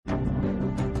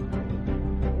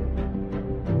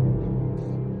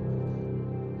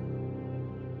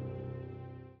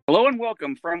Hello and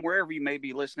welcome from wherever you may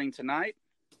be listening tonight.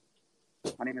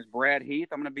 My name is Brad Heath.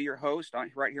 I'm going to be your host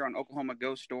right here on Oklahoma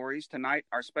Ghost Stories. Tonight,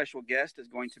 our special guest is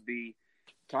going to be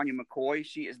Tanya McCoy.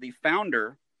 She is the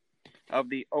founder of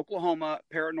the Oklahoma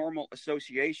Paranormal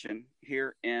Association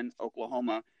here in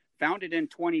Oklahoma, founded in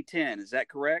 2010. Is that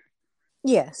correct?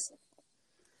 Yes.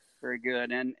 Very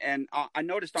good. And I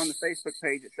noticed on the Facebook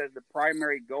page it says the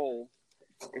primary goal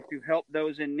is to help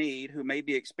those in need who may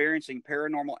be experiencing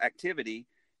paranormal activity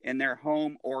in their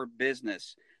home or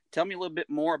business. Tell me a little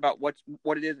bit more about what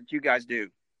it is that you guys do.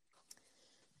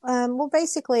 Well,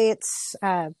 basically, it's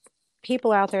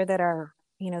people out there that are,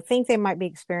 think they might be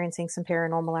experiencing some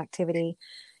paranormal activity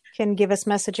can give us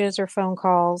messages or phone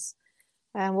calls.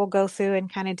 And we'll go through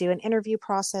and kind of do an interview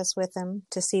process with them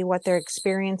to see what they're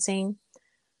experiencing.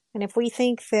 And if we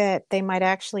think that they might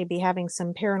actually be having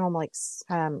some paranormal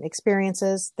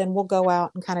experiences, then we'll go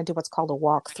out and kind of do what's called a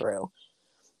walkthrough.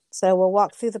 So we'll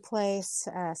walk through the place,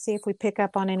 see if we pick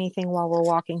up on anything while we're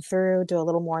walking through, do a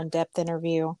little more in-depth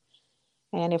interview.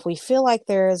 And if we feel like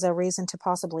there is a reason to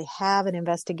possibly have an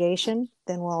investigation,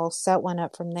 then we'll set one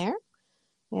up from there.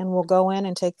 And we'll go in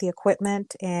and take the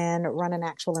equipment and run an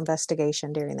actual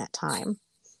investigation during that time.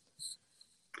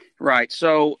 Right.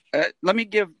 So let me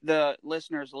give the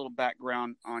listeners a little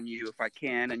background on you, if I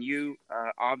can. And you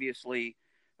obviously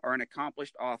are an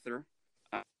accomplished author.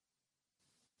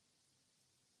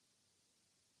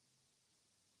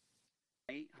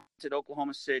 Haunted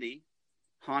Oklahoma City,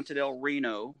 Haunted El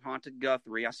Reno, Haunted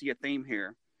Guthrie. I see a theme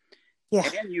here. Yeah.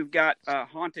 And you've got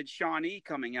Haunted Shawnee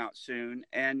coming out soon.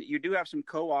 And you do have some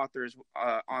co-authors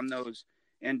on those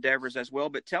endeavors as well.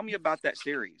 But tell me about that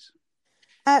series.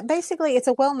 Basically, it's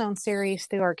a well-known series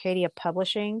through Arcadia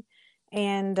Publishing.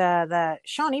 And the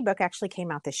Shawnee book actually came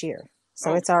out this year.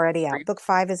 So it's already out. Book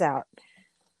 5 is out.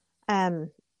 And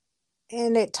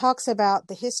it talks about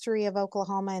the history of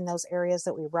Oklahoma and those areas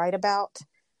that we write about.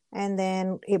 And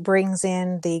then it brings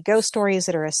in the ghost stories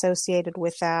that are associated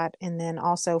with that. And then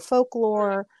also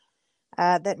folklore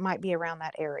that might be around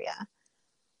that area.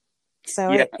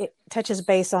 So it touches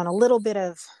base on a little bit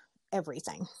of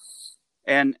everything.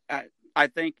 And I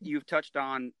think you've touched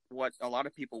on what a lot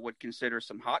of people would consider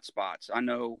some hot spots. I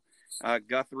know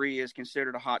Guthrie is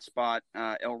considered a hot spot,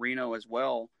 El Reno as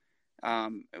well.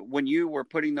 When you were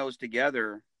putting those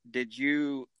together, did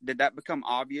that become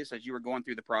obvious as you were going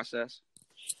through the process?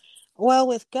 Well,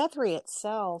 with Guthrie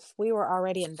itself, we were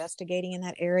already investigating in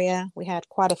that area. We had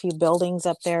quite a few buildings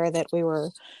up there that we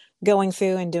were going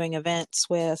through and doing events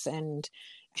with and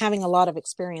having a lot of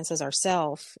experiences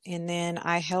ourselves. And then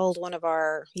I held one of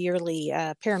our yearly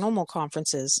paranormal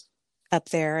conferences up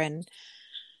there and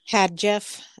had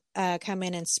Jeff come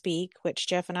in and speak, which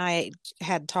Jeff and I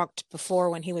had talked before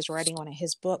when he was writing one of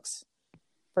his books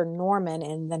for Norman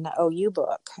and then the OU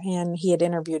book. And he had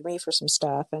interviewed me for some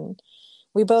stuff. And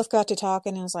we both got to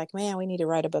talking and it was like, man, we need to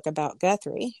write a book about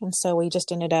Guthrie. And so we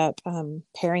just ended up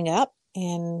pairing up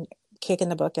and kicking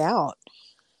the book out.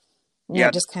 And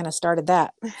it just kind of started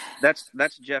that.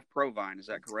 That's Jeff Provine. Is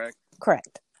that correct?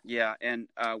 Correct. Yeah. And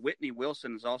Whitney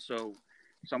Wilson is also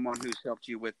someone who's helped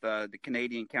you with the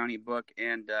Canadian County book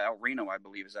and El Reno, I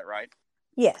believe. Is that right?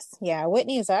 Yes. Yeah.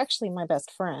 Whitney is actually my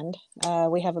best friend.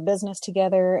 We have a business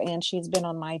together and she's been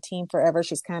on my team forever.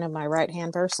 She's kind of my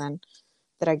right-hand person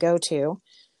that I go to.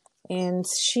 And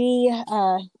she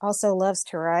also loves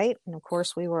to write. And of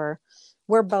course we're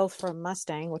both from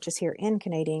Mustang, which is here in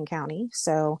Canadian County.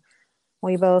 So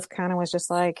we both kind of was just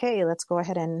like, hey, let's go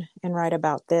ahead and write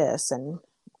about this. And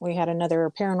we had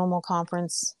another paranormal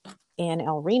conference in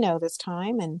El Reno this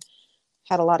time and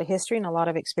had a lot of history and a lot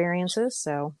of experiences.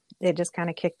 So it just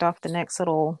kind of kicked off the next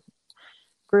little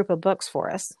group of books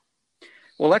for us.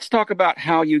 Well, let's talk about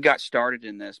how you got started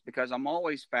in this, because I'm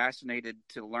always fascinated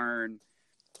to learn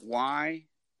why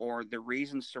or the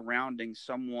reasons surrounding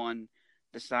someone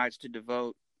decides to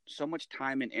devote so much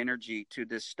time and energy to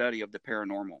this study of the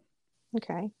paranormal.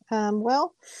 Okay.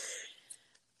 Well,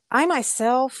 I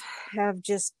myself have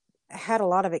just had a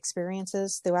lot of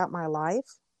experiences throughout my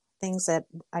life, things that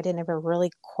I didn't ever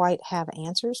really quite have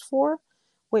answers for,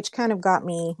 which kind of got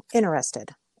me interested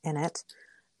in it.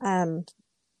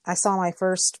 I saw my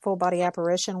first full body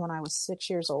apparition when I was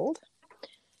 6 years old,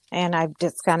 and I've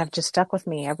just kind of stuck with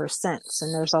me ever since.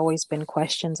 And there's always been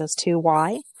questions as to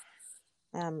why.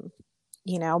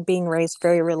 Being raised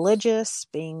very religious,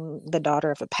 being the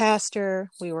daughter of a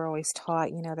pastor, we were always taught,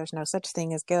 there's no such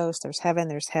thing as ghosts. There's heaven,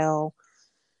 there's hell.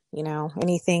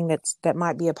 Anything that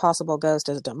might be a possible ghost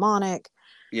is demonic.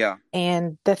 Yeah.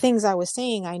 And the things I was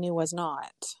seeing, I knew was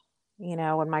not.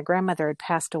 When my grandmother had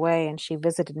passed away and she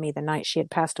visited me the night she had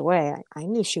passed away, I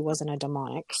knew she wasn't a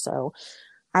demonic. So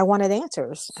I wanted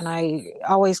answers, and I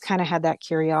always kind of had that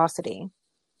curiosity.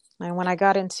 And when I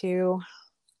got into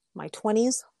my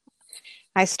 20s,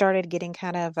 I started getting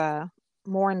kind of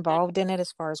more involved in it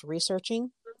as far as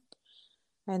researching.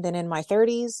 And then in my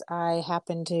 30s, I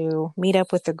happened to meet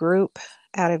up with a group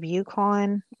out of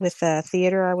Yukon with the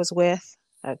theater I was with,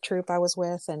 a troupe I was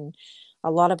with, and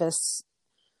a lot of us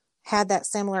had that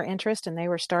similar interest, and they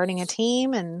were starting a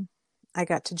team, and I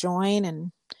got to join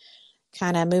and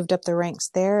kind of moved up the ranks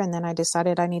there. And then I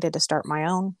decided I needed to start my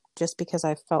own just because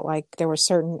I felt like there were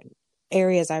certain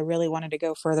areas I really wanted to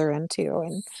go further into,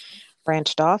 and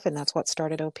branched off, and that's what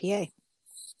started OPA.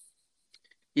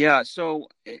 Yeah. So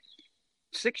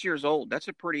 6 years old, that's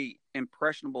a pretty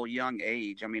impressionable young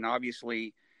age. I mean,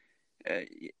 obviously, uh,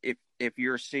 if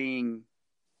you're seeing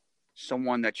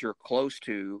someone that you're close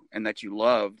to and that you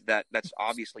love, that's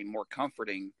obviously more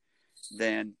comforting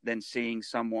than seeing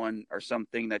someone or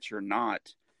something that you're not.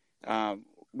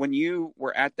 When you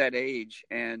were at that age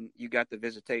and you got the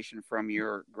visitation from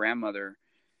your grandmother,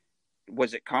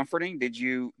 was it comforting? Did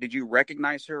you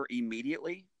recognize her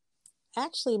immediately?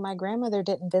 Actually, my grandmother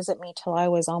didn't visit me till I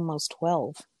was almost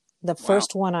 12. The Wow.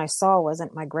 first one I saw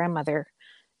wasn't my grandmother.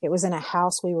 It was in a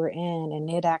house we were in, and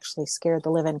it actually scared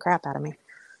the living crap out of me.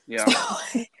 Yeah.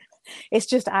 It's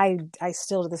just I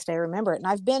still to this day remember it. And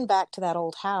I've been back to that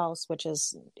old house, which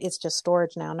is it's just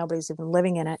storage now. Nobody's even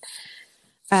living in it.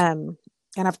 And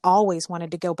I've always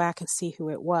wanted to go back and see who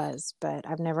it was, but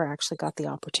I've never actually got the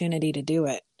opportunity to do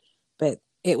it. But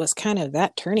it was kind of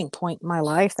that turning point in my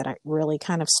life that I really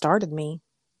kind of started me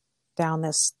down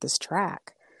this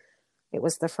track. It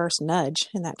was the first nudge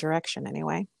in that direction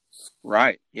anyway.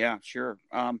 Right. Yeah, sure.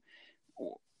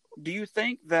 Do you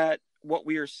think that what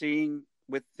we are seeing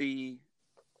with the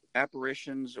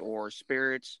apparitions or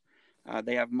spirits,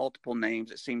 they have multiple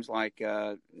names. It seems like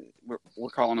we're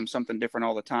calling them something different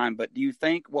all the time. But do you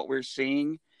think what we're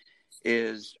seeing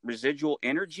is residual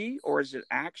energy, or is it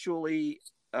actually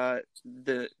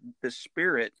the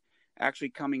spirit actually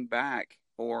coming back,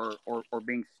 or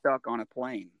being stuck on a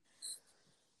plane?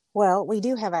 Well, we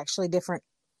do have actually different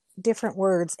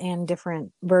words and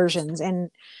different versions. And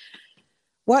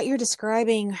what you're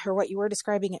describing, or what you were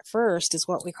describing at first, is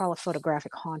what we call a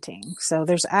photographic haunting. So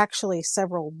there's actually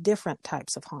several different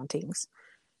types of hauntings,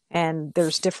 and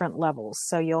there's different levels.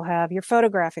 So you'll have your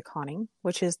photographic haunting,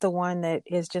 which is the one that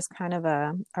is just kind of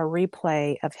a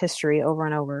replay of history over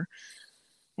and over.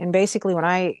 And basically, when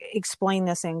I explain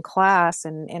this in class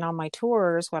and on my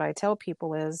tours, what I tell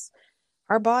people is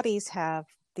our bodies have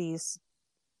these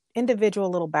individual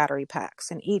little battery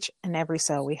packs in each and every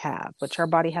cell we have, which our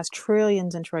body has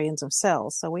trillions and trillions of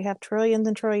cells. So we have trillions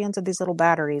and trillions of these little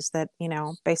batteries that,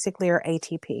 basically are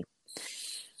ATP.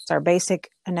 It's our basic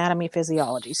anatomy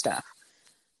physiology stuff.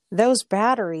 Those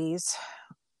batteries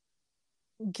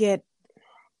get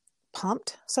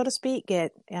pumped, so to speak,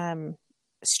 get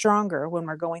stronger when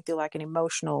we're going through like an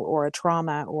emotional or a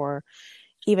trauma or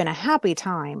even a happy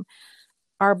time.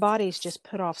 Our bodies just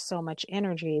put off so much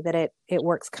energy that it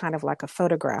works kind of like a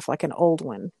photograph, like an old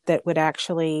one that would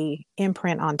actually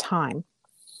imprint on time.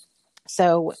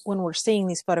 So when we're seeing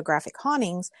these photographic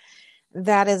hauntings,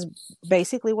 that is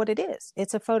basically what it is.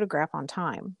 It's a photograph on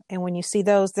time. And when you see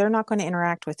those, they're not going to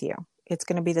interact with you. It's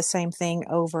going to be the same thing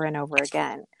over and over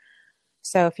again.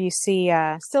 So if you see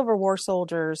Silver War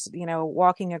soldiers,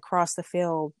 walking across the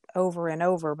field over and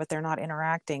over, but they're not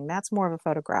interacting, that's more of a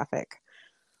photographic.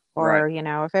 Right.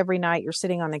 Or, if every night you're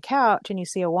sitting on the couch and you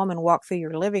see a woman walk through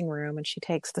your living room and she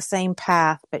takes the same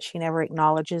path, but she never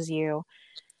acknowledges you,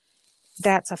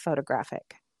 that's a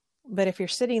photographic. But if you're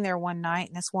sitting there one night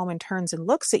and this woman turns and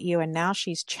looks at you and now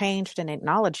she's changed and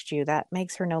acknowledged you, that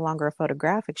makes her no longer a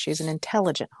photographic. She's an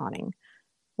intelligent haunting,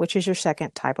 which is your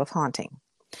second type of haunting.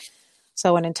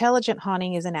 So an intelligent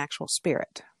haunting is an actual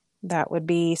spirit. That would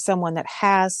be someone that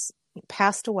has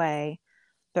passed away,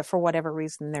 but for whatever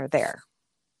reason, they're there.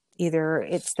 Either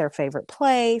it's their favorite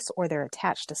place, or they're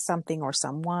attached to something or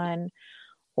someone,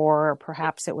 or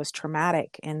perhaps it was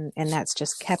traumatic and that's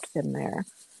just kept them there.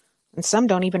 And some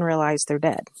don't even realize they're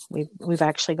dead. We've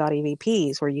actually got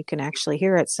EVPs where you can actually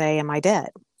hear it say, "Am I dead?"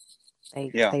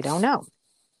 Yeah. They don't know.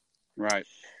 Right.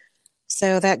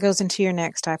 So that goes into your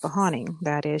next type of haunting.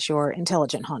 That is your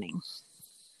intelligent haunting.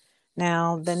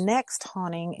 Now, the next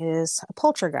haunting is a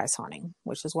poltergeist haunting,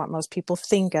 which is what most people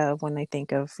think of when they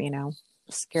think of,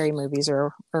 scary movies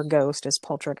or ghost as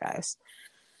poltergeist,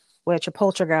 which a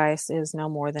poltergeist is no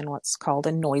more than what's called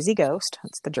a noisy ghost.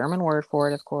 That's the German word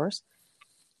for it, of course.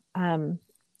 And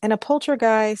a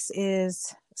poltergeist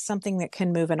is something that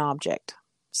can move an object.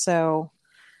 So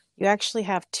you actually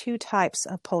have two types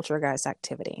of poltergeist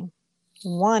activity.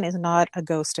 One is not a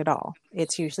ghost at all.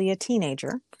 It's usually a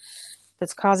teenager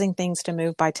that's causing things to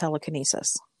move by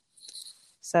telekinesis.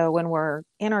 So when we're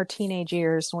in our teenage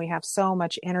years and we have so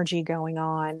much energy going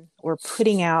on, we're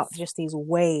putting out just these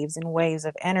waves and waves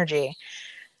of energy,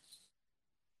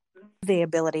 the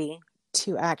ability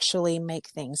to actually make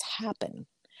things happen.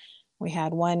 We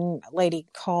had one lady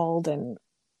called, and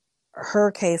her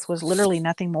case was literally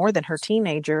nothing more than her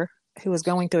teenager who was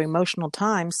going through emotional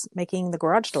times making the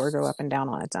garage door go up and down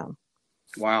on its own.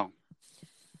 Wow.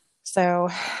 So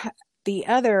the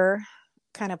other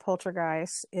kind of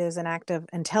poltergeist is an active,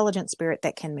 intelligent spirit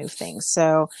that can move things.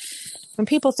 So when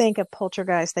people think of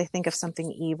poltergeist, they think of something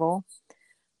evil.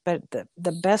 But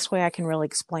the best way I can really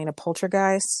explain a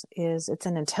poltergeist is it's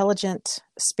an intelligent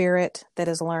spirit that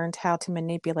has learned how to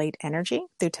manipulate energy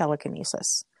through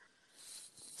telekinesis.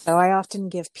 So I often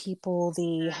give people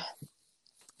the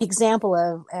example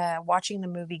of watching the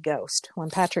movie Ghost when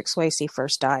Patrick Swayze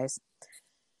first dies.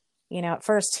 You know, at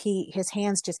first his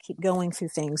hands just keep going through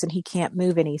things and he can't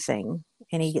move anything,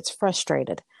 and he gets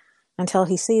frustrated until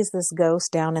he sees this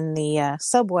ghost down in the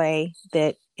subway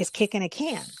that is kicking a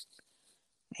can.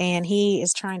 And he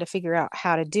is trying to figure out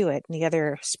how to do it. And the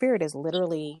other spirit is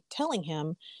literally telling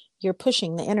him, you're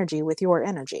pushing the energy with your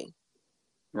energy.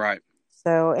 Right.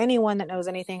 So anyone that knows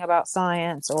anything about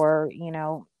science or,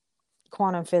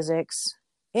 quantum physics,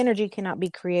 energy cannot be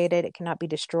created. It cannot be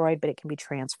destroyed, but it can be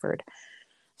transferred.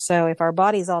 So if our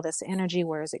body's all this energy,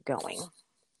 where is it going?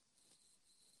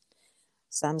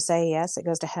 Some say, yes, it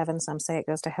goes to heaven. Some say it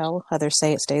goes to hell. Others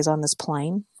say it stays on this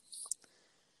plane.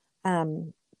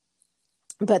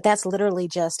 But that's literally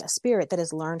just a spirit that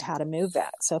has learned how to move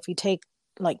that. So if you take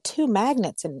like two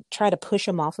magnets and try to push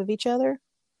them off of each other,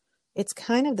 it's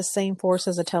kind of the same force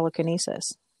as a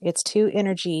telekinesis. It's two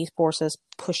energy forces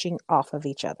pushing off of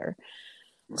each other.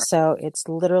 Right. So it's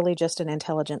literally just an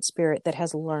intelligent spirit that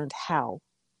has learned how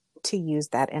to use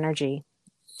that energy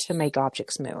to make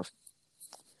objects move.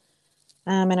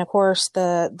 And of course,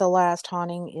 the last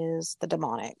haunting is the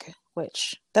demonic,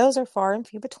 which those are far and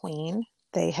few between.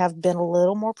 They have been a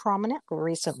little more prominent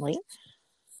recently,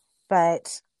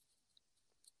 but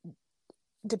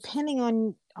depending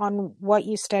on what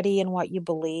you study and what you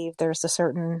believe, there's a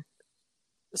certain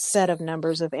set of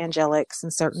numbers of angelics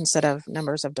and certain set of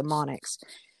numbers of demonics.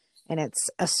 And it's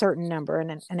a certain number,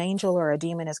 and an angel or a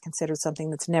demon is considered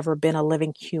something that's never been a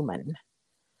living human.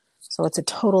 So it's a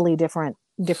totally different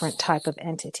type of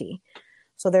entity.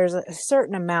 So there's a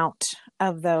certain amount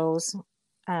of those,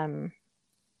 and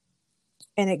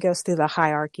it goes through the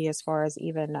hierarchy as far as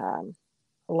even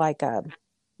like a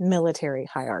military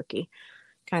hierarchy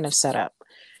kind of set up.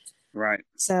 Right.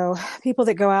 So people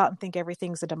that go out and think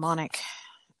everything's a demonic,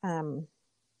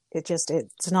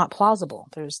 it's not plausible.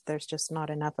 There's just not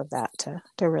enough of that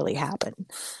to really happen.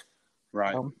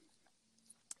 Right. So,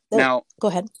 now, go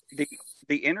ahead.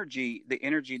 The energy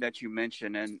that you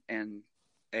mentioned and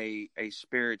a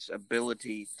spirit's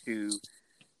ability to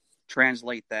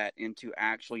translate that into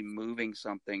actually moving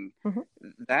something, mm-hmm.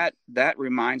 that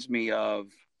reminds me of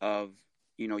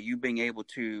you being able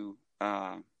to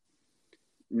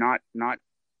not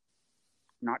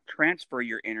transfer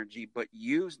your energy, but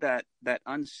use that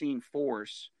unseen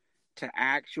force to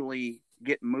actually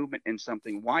get movement in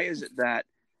something. Why is it that,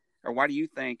 or why do you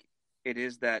think it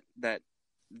is that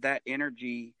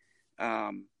energy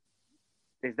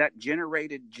is that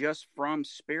generated just from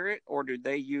spirit, or do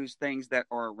they use things that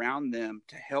are around them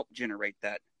to help generate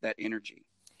that energy?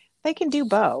 They can do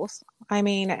both. I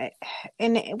mean,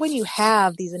 and when you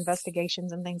have these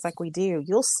investigations and things like we do,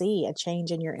 you'll see a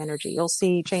change in your energy. You'll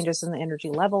see changes in the energy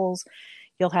levels.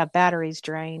 You'll have batteries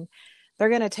drain. They're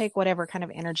going to take whatever kind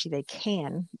of energy they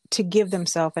can to give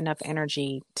themselves enough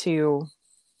energy to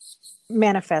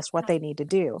manifest what they need to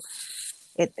do.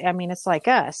 It's like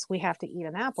us. We have to eat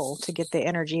an apple to get the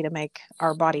energy to make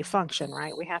our body function,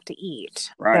 right? We have to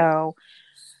eat. Right. So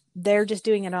they're just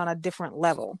doing it on a different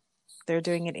level. They're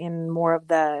doing it in more of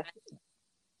the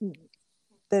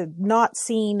not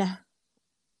seen.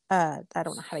 I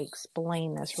don't know how to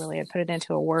explain this really. I put it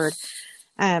into a word,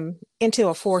 into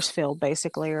a force field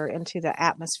basically, or into the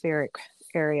atmospheric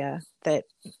area that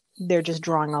they're just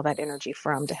drawing all that energy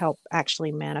from to help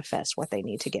actually manifest what they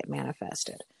need to get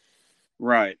manifested.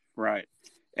 Right.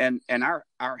 And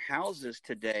our houses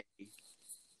today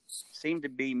seem to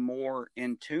be more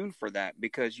in tune for that,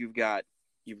 because you've got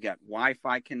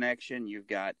Wi-Fi connection, you've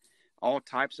got all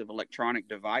types of electronic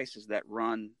devices that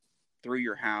run through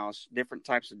your house, different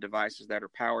types of devices that are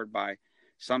powered by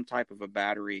some type of a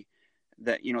battery.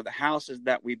 That, the houses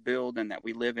that we build and that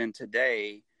we live in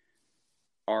today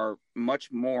are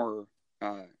much more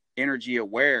energy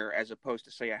aware as opposed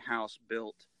to, say, a house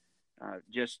built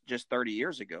just 30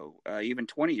 years ago, even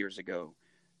 20 years ago.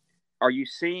 Are you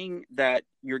seeing that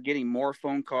you're getting more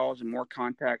phone calls and more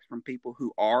contacts from people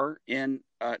who are in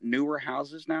newer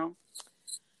houses now?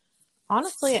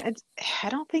 Honestly, I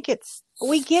don't think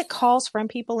we get calls from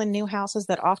people in new houses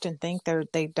that often think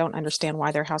they don't understand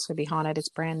why their house would be haunted. It's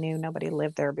brand new. Nobody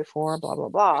lived there before, blah, blah,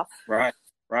 blah. Right.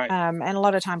 Right. And a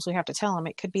lot of times we have to tell them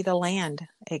it could be the land.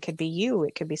 It could be you.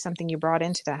 It could be something you brought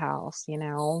into the house,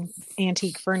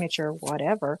 antique furniture,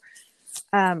 whatever.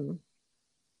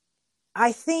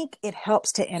 I think it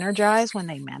helps to energize when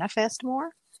they manifest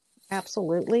more.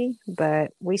 Absolutely.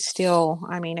 But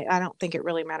I don't think it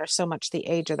really matters so much the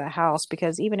age of the house,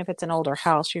 because even if it's an older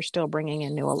house, you're still bringing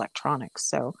in new electronics.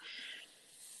 So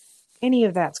any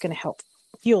of that's going to help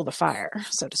fuel the fire,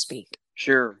 so to speak.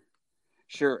 Sure.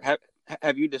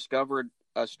 Have you discovered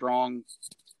a strong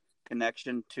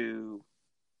connection to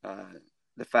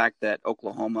the fact that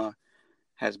Oklahoma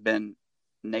has been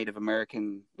Native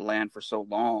American land for so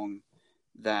long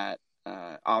that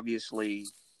obviously,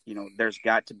 there's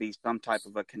got to be some type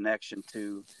of a connection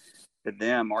to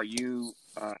them? Are you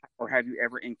or have you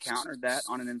ever encountered that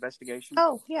on an investigation?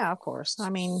 Oh, yeah, of course. I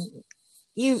mean,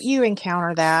 you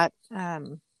encounter that.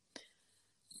 And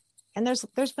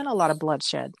there's been a lot of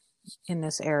bloodshed in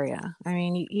this area. I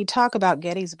mean, you talk about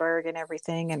Gettysburg and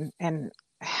everything and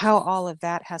how all of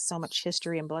that has so much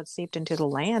history and blood seeped into the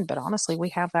land. But honestly, we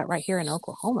have that right here in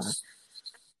Oklahoma.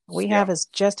 We have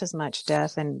just as much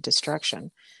death and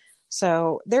destruction.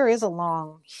 So there is a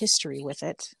long history with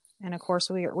it. And of course,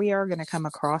 we are going to come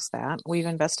across that. We've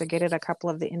investigated a couple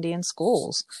of the Indian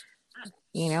schools,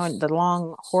 and the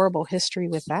long, horrible history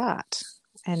with that,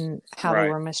 and how they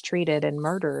were mistreated and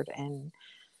murdered and,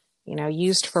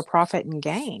 used for profit and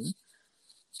gain.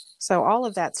 So all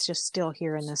of that's just still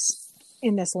here in this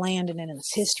land and in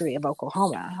this history of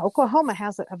Oklahoma. Oklahoma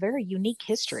has a very unique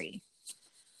history.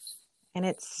 And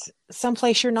it's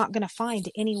someplace you're not going to find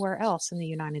anywhere else in the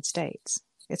United States.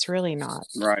 It's really not.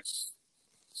 Right.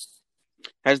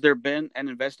 Has there been an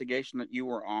investigation that you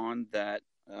were on that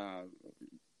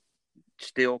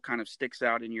still kind of sticks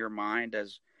out in your mind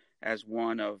as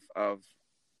one of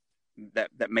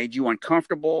that made you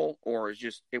uncomfortable, or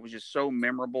it was just so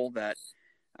memorable that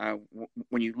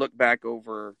when you look back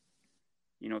over,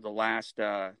 the last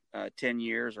 10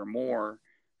 years or more,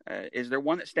 is there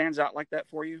one that stands out like that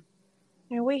for you?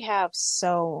 We have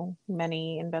so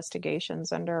many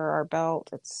investigations under our belt.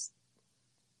 It's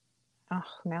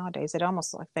nowadays it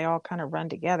almost like they all kind of run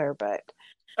together, but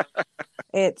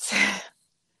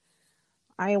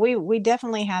we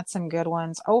definitely had some good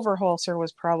ones. Overholser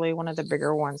was probably one of the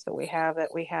bigger ones that we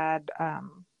had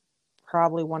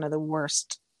probably one of the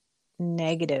worst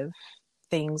negative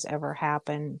things ever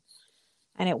happen.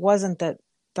 And it wasn't that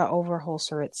the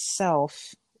Overholser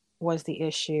itself was the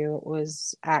issue. It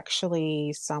was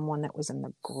actually someone that was in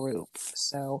the group.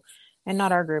 So, and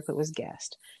not our group, it was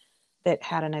guest that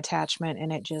had an attachment,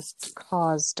 and it just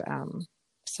caused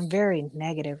some very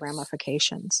negative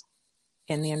ramifications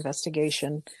in the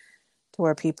investigation to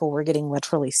where people were getting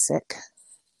literally sick,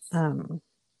 and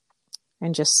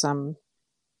just some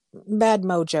bad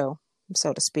mojo,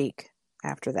 so to speak,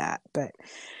 after that. But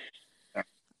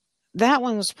that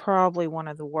one was probably one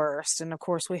of the worst. And of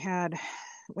course we had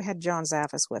John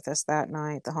Zaffis with us that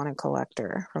night, the haunted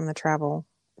collector from the Travel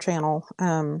Channel.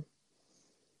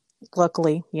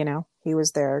 Luckily, he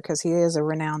was there because he is a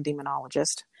renowned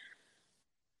demonologist.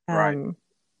 Right.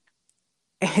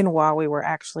 And while we were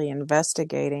actually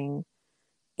investigating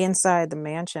inside the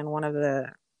mansion, one of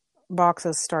the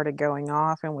boxes started going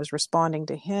off and was responding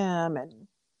to him. And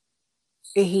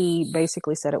he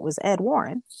basically said it was Ed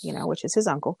Warren, which is his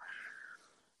uncle.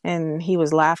 And he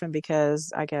was laughing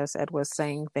because I guess Ed was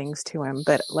saying things to him.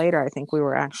 But later, I think we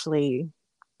were actually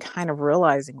kind of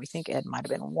realizing we think Ed might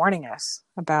have been warning us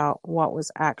about what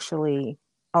was actually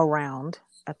around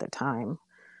at the time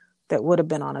that would have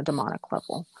been on a demonic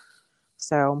level.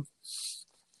 So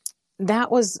that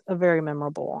was a very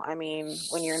memorable. I mean,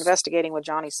 when you're investigating with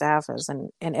Johnny Zaffis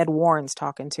and Ed Warren's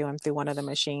talking to him through one of the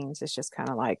machines, it's just kind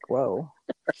of like, whoa.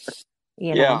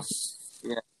 Yeah.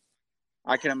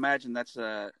 I can imagine that's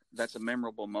a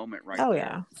memorable moment right there. Oh,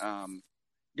 yeah.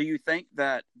 Do you think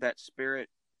that spirit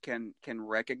can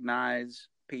recognize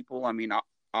people? I mean,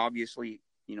 obviously,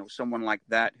 someone like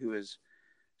that who is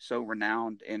so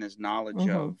renowned in his knowledge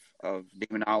of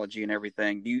demonology and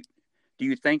everything. Do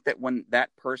you think that when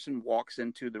that person walks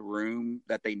into the room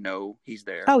that they know he's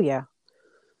there? Oh, yeah.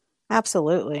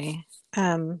 Absolutely.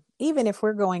 Even if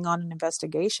we're going on an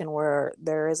investigation where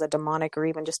there is a demonic or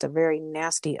even just a very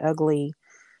nasty, ugly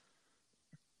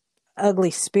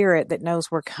ugly spirit that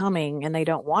knows we're coming and they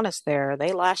don't want us there,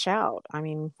 they lash out. I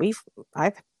mean,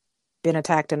 I've been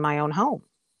attacked in my own home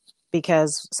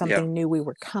because Yeah. something knew we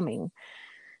were coming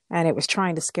and it was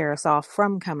trying to scare us off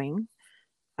from coming.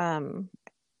 Um,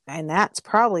 and that's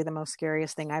probably the most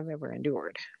scariest thing I've ever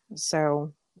endured.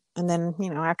 So, and then,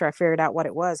 after I figured out what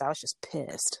it was, I was just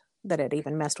pissed that it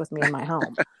even messed with me in my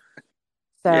home.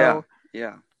 Yeah. So,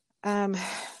 Yeah. um,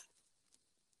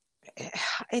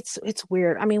 it's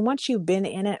weird. I mean, once you've been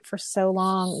in it for so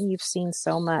long, you've seen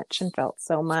so much and felt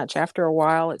so much. After a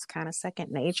while, it's kind of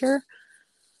second nature.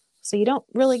 So you don't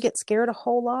really get scared a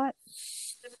whole lot.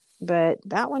 But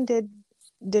that one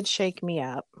did shake me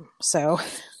up. So,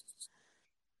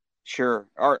 Sure.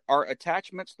 Are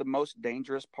attachments the most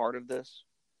dangerous part of this?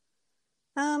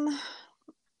 um,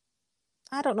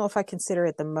 I don't know if I consider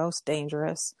it the most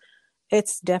dangerous.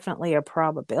 It's definitely a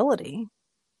probability.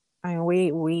 I mean,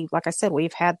 we like I said,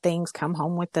 we've had things come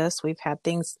home with us. We've had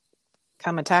things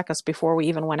come attack us before we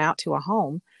even went out to a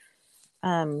home.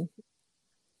 Um,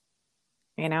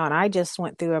 and I just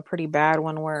went through a pretty bad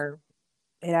one where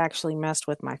it actually messed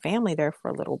with my family there for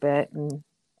a little bit, and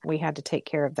we had to take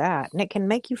care of that. And it can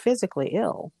make you physically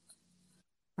ill.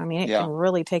 I mean, it can Yeah.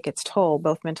 really take its toll,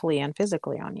 both mentally and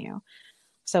physically, on you.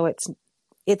 So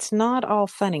it's not all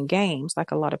fun and games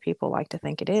like a lot of people like to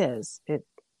think it is. It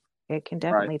can Right.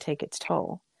 definitely take its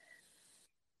toll.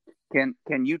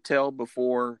 Can you tell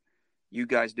before you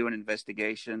guys do an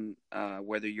investigation,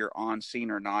 whether you're on scene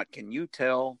or not? Can you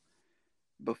tell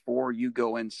before you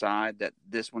go inside that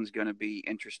this one's going to be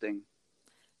interesting?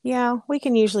 Yeah, we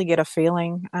can usually get a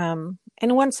feeling. And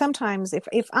when sometimes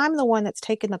if I'm the one that's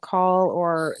taking the call,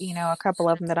 or, a couple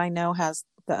of them that I know has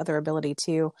the other ability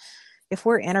to, if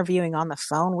we're interviewing on the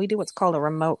phone, we do what's called a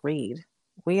remote read.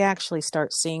 We actually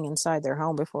start seeing inside their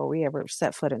home before we ever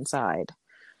set foot inside.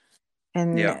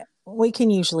 And Yeah. we can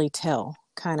usually tell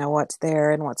kind of what's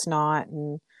there and what's not.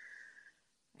 And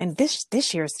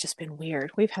this year's just been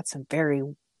weird. We've had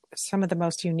some of the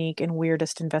most unique and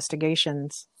weirdest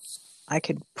investigations I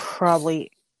could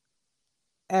probably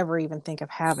ever even think of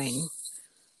having.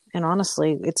 And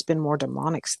honestly, it's been more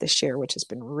demonics this year, which has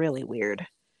been really weird.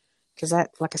 Because that,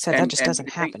 like I said, that just And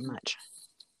doesn't happen much.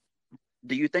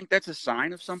 do you think that's a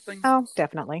sign of something? Oh,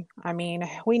 definitely. I mean,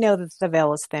 we know that the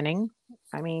veil is thinning.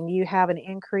 I mean, you have an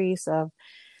increase of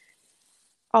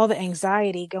all the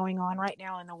anxiety going on right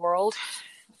now in the world.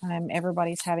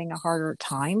 Everybody's having a harder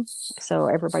time. So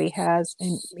everybody has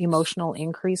emotional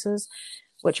increases,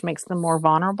 which makes them more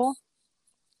vulnerable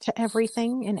to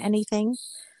everything and anything.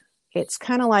 It's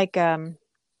kind of like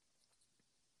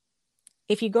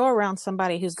if you go around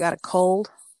somebody who's got a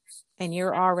cold and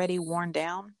you're already worn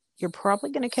down, you're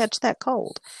probably going to catch that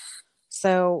cold.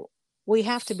 So we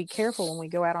have to be careful when we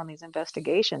go out on these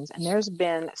investigations. And there's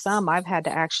been some I've had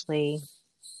to actually,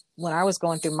 when I was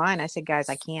going through mine, I said, guys,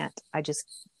 I can't.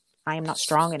 I am not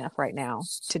strong enough right now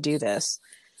to do this,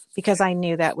 because I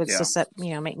knew that would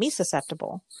Yeah. make me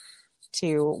susceptible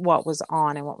to what was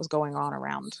on and what was going on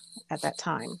around at that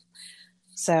time.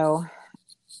 So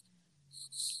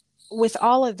with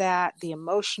all of that, the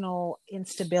emotional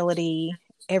instability,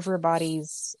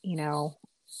 everybody's,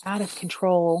 out of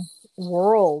control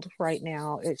world right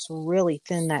now, it's really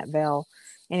thinned that veil,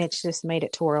 and it's just made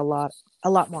it to where a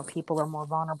lot more people are more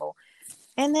vulnerable.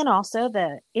 And then also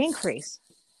the increase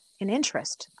in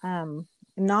interest.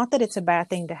 Not that it's a bad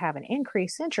thing to have an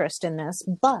increased interest in this,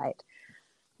 but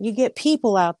you get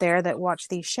people out there that watch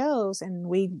these shows, and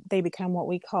they become what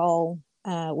we call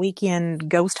weekend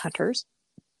ghost hunters,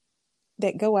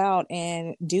 that go out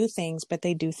and do things, but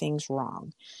they do things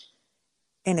wrong,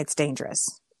 and it's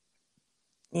dangerous.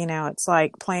 It's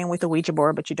like playing with a Ouija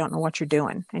board, but you don't know what you're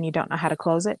doing and you don't know how to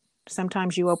close it.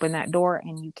 Sometimes you open that door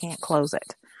and you can't close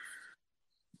it.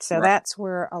 So Right. that's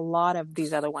where a lot of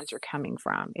these other ones are coming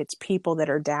from. It's people that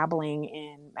are dabbling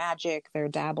in magic, they're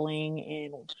dabbling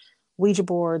in Ouija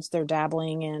boards, they're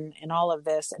dabbling in all of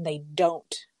this, and they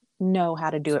don't know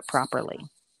how to do it properly.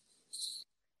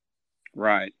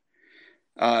 Right.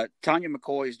 Tanya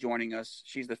McCoy is joining us.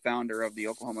 She's the founder of the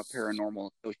Oklahoma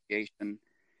Paranormal Association,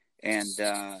 and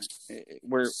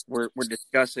we're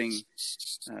discussing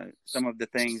some of the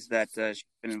things that she's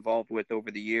been involved with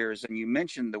over the years. And you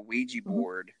mentioned the Ouija Mm-hmm.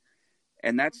 board,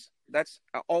 and that's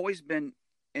always been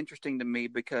interesting to me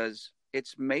because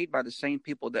it's made by the same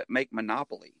people that make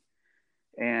Monopoly,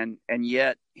 and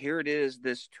yet here it is,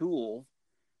 this tool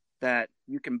that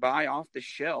you can buy off the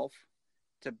shelf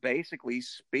to basically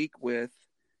speak with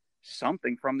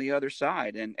something from the other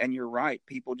side. And you're right,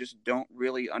 people just don't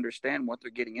really understand what they're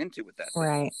getting into with that thing.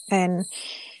 Right. And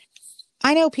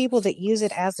I know people that use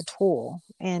it as a tool,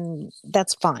 and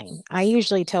that's fine. I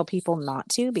usually tell people not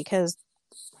to because,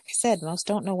 like I said, most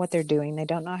don't know what they're doing. They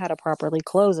don't know how to properly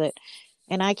close it.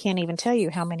 And I can't even tell you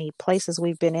how many places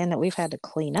we've been in that we've had to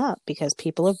clean up because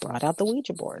people have brought out the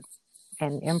Ouija board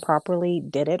and improperly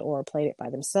did it or played it by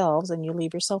themselves, and you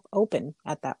leave yourself open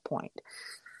at that point.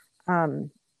 Um,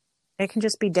 it can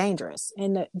just be dangerous.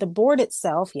 And the board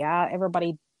itself, yeah,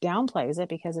 everybody downplays it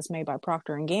because it's made by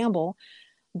Procter and Gamble.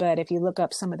 But if you look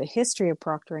up some of the history of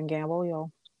Procter and Gamble,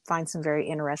 you'll find some very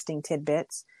interesting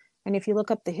tidbits. And if you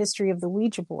look up the history of the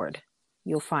Ouija board,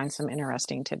 you'll find some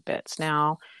interesting tidbits.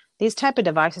 Now, these type of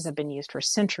devices have been used for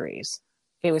centuries.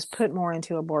 It was put more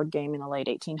into a board game in the late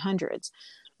 1800s.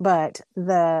 But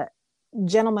the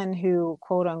gentleman who,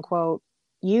 quote unquote,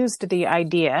 used the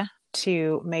idea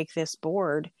to make this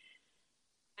board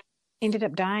ended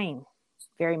up dying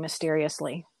very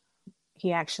mysteriously.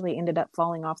 He actually ended up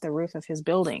falling off the roof of his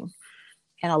building.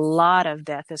 And a lot of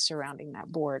death is surrounding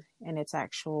that board and its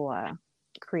actual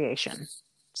creation.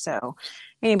 So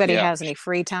anybody Yeah. has any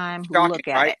free time, Shocking, look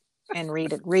at right? it and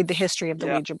read it. Read the history of the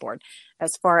Yeah. Ouija board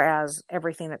as far as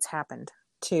everything that's happened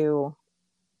to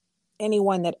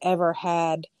anyone that ever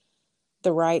had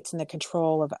the rights and the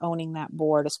control of owning that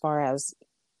board, as far as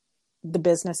the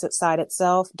business side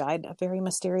itself, died a very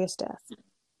mysterious death.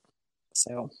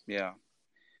 So Yeah.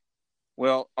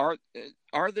 Well, are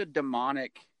the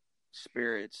demonic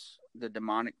spirits, the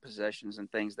demonic possessions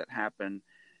and things that happen,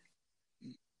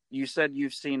 you said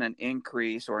you've seen an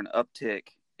increase or an uptick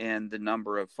in the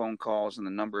number of phone calls and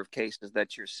the number of cases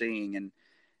that you're seeing,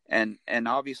 and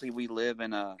obviously we live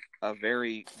in a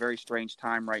very, very strange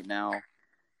time right now.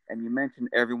 And you mentioned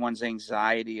everyone's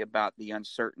anxiety about the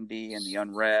uncertainty and the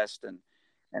unrest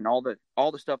and all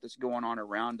the stuff that's going on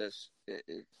around us.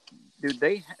 Do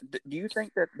you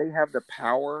think that they have the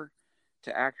power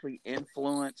to actually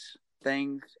influence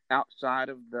things outside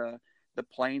of the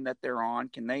plane that they're on?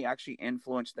 Can they actually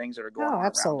influence things that are going on around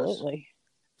us? absolutely.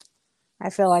 I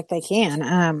feel like they can.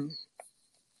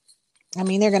 I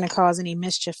mean, they're going to cause any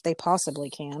mischief they possibly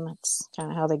can. That's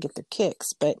kind of how they get their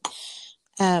kicks. But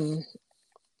um,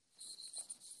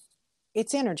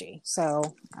 it's energy.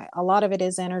 So a lot of it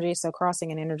is energy. So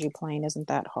crossing an energy plane isn't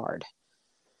that hard.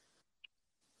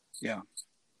 Yeah.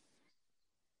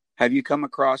 Have you come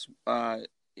across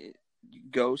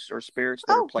ghosts or spirits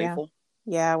that are Oh yeah, playful?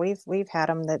 yeah. We've had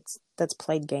them that's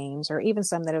played games, or even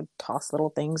some that have tossed little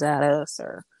things at us,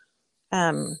 or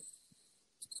um,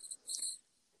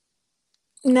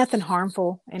 nothing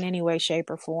harmful in any way, shape,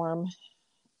 or form.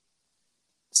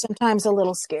 Sometimes a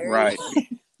little scary, Right.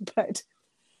 but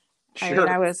I mean, Sure.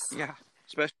 I was Yeah.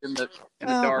 Especially in the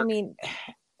well. I dark. mean,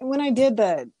 when I did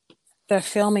the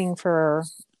filming for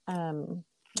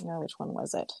which one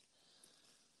was it?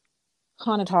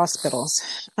 Haunted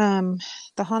Hospitals.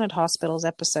 The Haunted Hospitals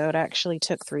episode actually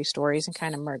took three stories and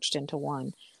kind of merged into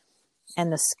one.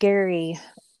 And the scary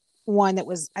one that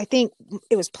was, I think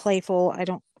it was playful. I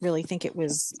don't really think it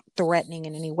was threatening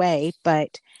in any way,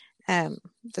 but the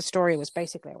story was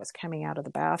basically I was coming out of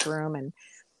the bathroom and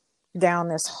down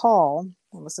this hall.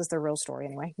 Well, this is the real story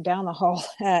anyway. Down the hall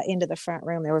into the front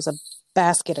room, there was a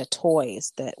basket of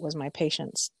toys that was my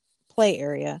patient's play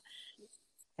area.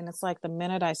 And it's like the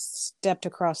minute I stepped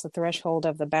across the threshold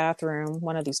of the bathroom,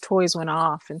 one of these toys went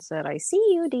off and said, "I see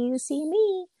you. Do you see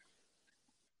me?"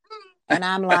 And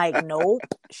I'm like, nope,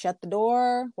 shut the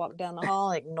door, walked down the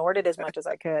hall, ignored it as much as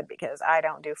I could because I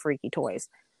don't do freaky toys.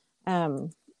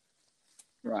 Um,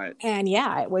 Right. and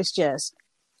yeah, it was just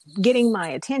getting my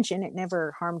attention. It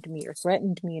never harmed me or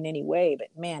threatened me in any way, but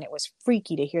man, it was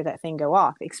freaky to hear that thing go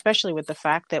off, especially with the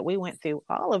fact that we went through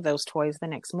all of those toys the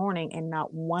next morning and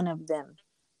not one of them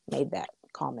made that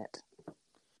comment.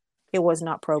 It was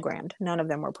not programmed. None of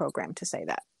them were programmed to say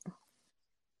that.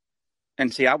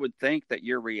 And see, I would think that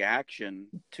your reaction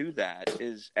to that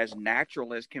is as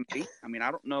natural as can be. I mean,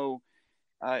 I don't know,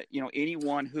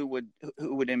 anyone who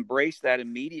would embrace that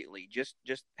immediately. Just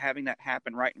having that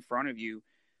happen right in front of you,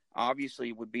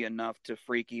 obviously, would be enough to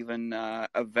freak even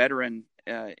a veteran,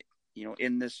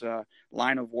 in this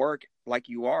line of work like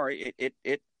you are. It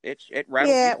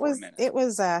rattled Yeah, you it for a was minute. it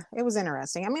was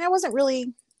interesting. I mean, I wasn't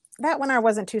really that one I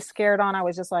wasn't too scared on. I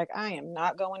was just like, I am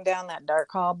not going down that dark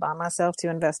hall by myself to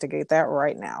investigate that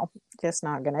right now. Just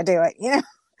not gonna do it, you know.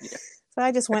 Yeah. So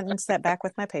I just went and sat back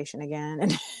with my patient again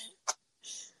and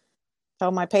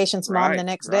told my patient's mom the Right.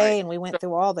 next Right. day, and we went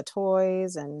through all the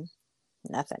toys and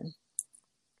nothing.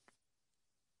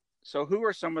 So, who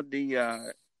are some of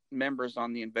the members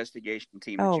on the investigation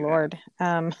team Oh that you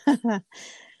have? Lord.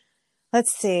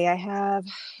 Let's see. I have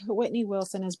Whitney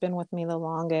Wilson has been with me the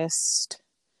longest.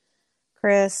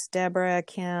 Chris, Deborah,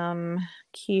 Kim,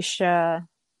 Keisha,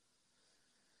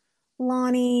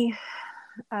 Lonnie,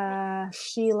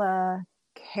 Sheila,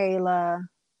 Kayla,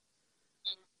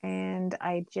 and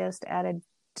I just added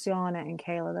Donna and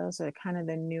Kayla. Those are kind of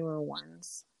the newer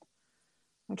ones.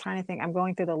 I'm trying to think. I'm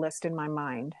going through the list in my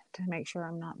mind to make sure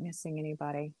I'm not missing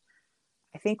anybody.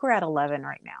 I think we're at 11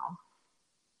 right now.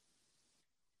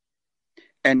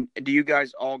 And do you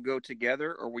guys all go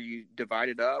together, or will you divide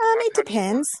it up? It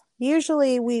depends.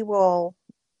 Usually we will,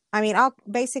 I'll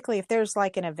basically, if there's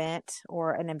like an event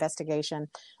or an investigation,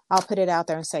 I'll put it out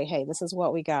there and say, hey, this is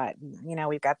what we got.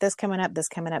 We've got this coming up, this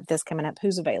coming up, this coming up.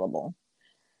 Who's available?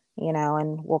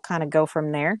 And we'll kind of go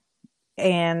from there.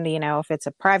 And, if it's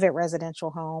a private residential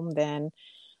home, then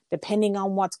depending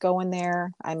on what's going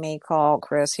there, I may call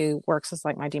Chris, who works as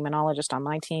like my demonologist on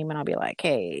my team, and I'll be like,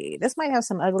 hey, this might have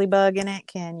some ugly bug in it.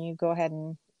 Can you go ahead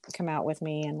and come out with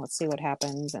me and let's see what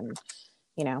happens, and,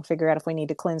 figure out if we need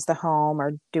to cleanse the home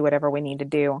or do whatever we need to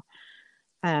do.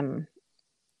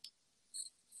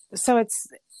 So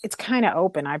it's kind of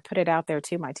open. I put it out there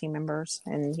to my team members,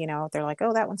 and, they're like,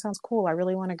 oh, that one sounds cool. I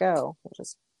really want to go. We'll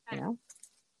just,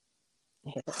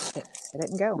 hit it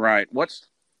and go. Right. What's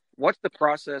the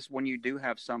process when you do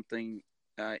have something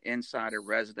inside a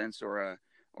residence or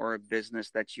a business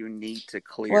that you need to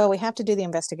clear? Well, we have to do the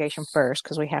investigation first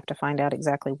because we have to find out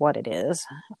exactly what it is.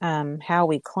 How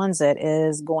we cleanse it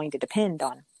is going to depend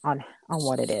on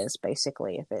what it is,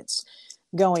 basically. If it's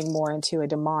going more into a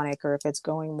demonic, or if it's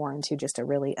going more into just a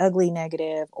really ugly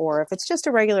negative, or if it's just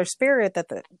a regular spirit that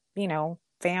the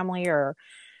family or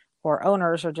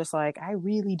owners are just like, I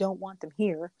really don't want them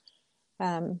here.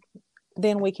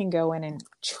 Then we can go in and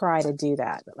try to do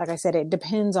that. Like I said, it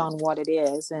depends on what it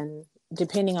is, and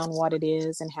depending on what it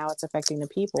is and how it's affecting the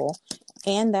people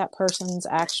and that person's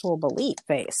actual belief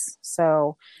base.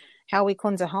 So how we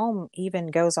cleanse a home even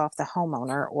goes off the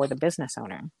homeowner or the business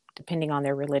owner, depending on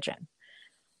their religion.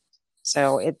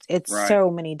 So it's right.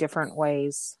 So many different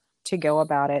ways to go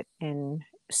about it, and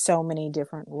so many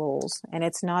different rules. And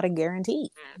it's not a guarantee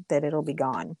that it'll be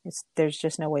gone. There's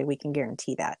just no way we can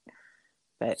guarantee that.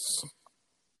 But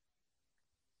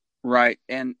right.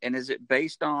 And is it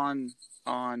based on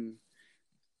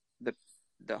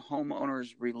the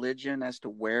homeowner's religion as to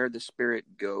where the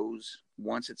spirit goes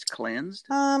once it's cleansed?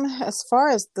 As far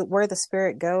as where the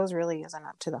spirit goes really isn't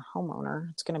up to the homeowner.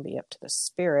 It's going to be up to the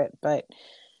spirit. But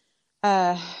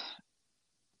oh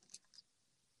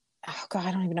God,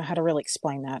 I don't even know how to really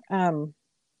explain that.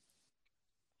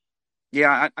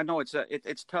 Yeah, I know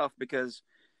it's tough because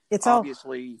it's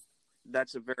obviously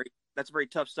that's a very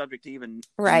tough subject to even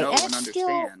right. know and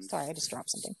understand. Sorry, I just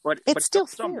dropped something. But it's still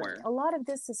somewhere. Theory. A lot of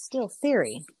this is still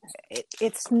theory.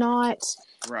 It's not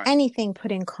right. anything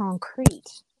put in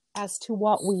concrete as to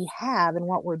what we have and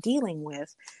what we're dealing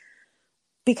with,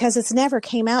 because it's never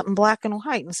came out in black and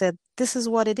white and said, this is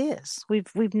what it is.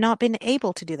 We've not been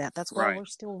able to do that. That's why we're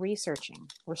still researching.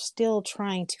 We're still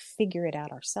trying to figure it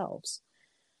out ourselves.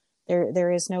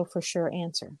 There is no for sure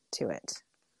answer to it.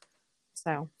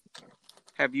 So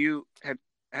have you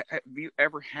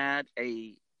ever had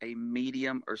a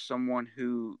medium or someone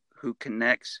who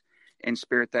connects in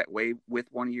spirit that way with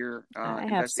one of your I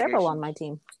have several on my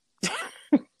team.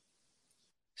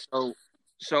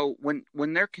 So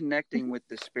when they're connecting with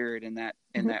the spirit in that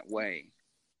way,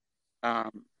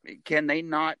 can they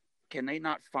not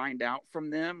find out from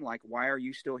them, like, why are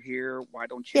you still here? Why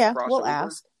don't you cross we'll over?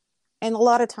 ask. And a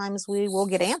lot of times we will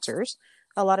get answers.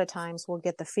 A lot of times we'll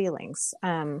get the feelings.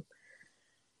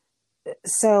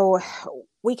 So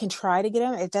we can try to get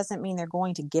them. It doesn't mean they're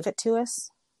going to give it to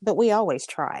us, but we always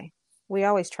try. We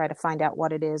always try to find out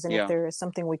what it is, and if there is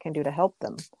something we can do to help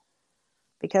them.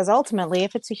 Because ultimately,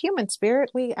 if it's a human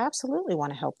spirit, we absolutely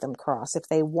want to help them cross if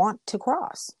they want to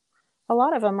cross. A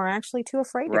lot of them are actually too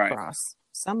afraid to cross.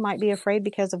 Some might be afraid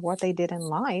because of what they did in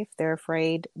life. They're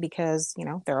afraid because,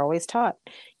 they're always taught,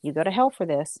 you go to hell for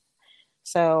this.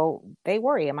 So they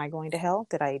worry, am I going to hell?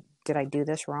 Did I do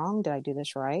this wrong? Did I do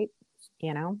this right?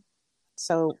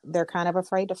 So they're kind of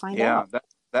afraid to find out. Yeah,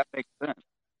 that makes sense.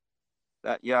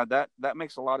 That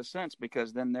makes a lot of sense,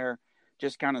 because then they're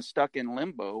just kind of stuck in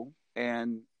limbo,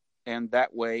 and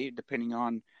that way, depending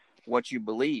on what you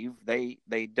believe, they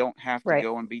don't have to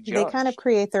go and be judged. They kind of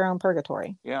create their own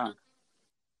purgatory. Yeah.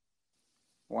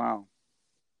 Wow.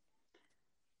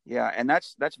 Yeah, and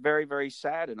that's very, very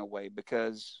sad in a way,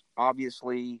 because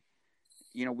obviously,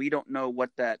 we don't know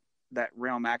what that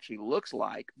realm actually looks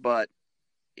like, but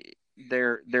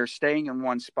they're staying in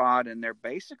one spot, and they're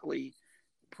basically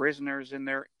prisoners in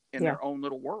their own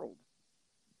little world.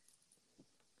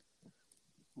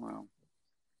 Wow.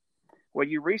 Well,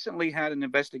 you recently had an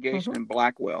investigation in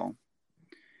Blackwell.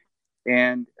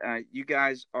 And you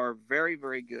guys are very,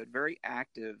 very good, very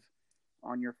active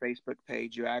on your Facebook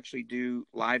page. You actually do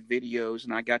live videos,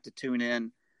 and I got to tune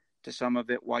in to some of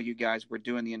it while you guys were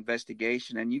doing the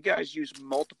investigation. And you guys use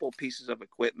multiple pieces of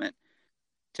equipment.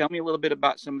 Tell me a little bit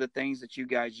about some of the things that you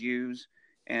guys use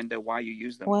and why you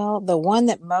use them. Well, the one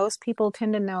that most people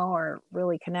tend to know or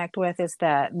really connect with is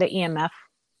the EMF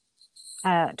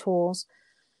tools,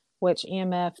 which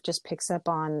EMF just picks up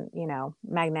on,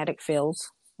 magnetic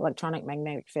fields, electronic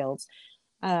magnetic fields.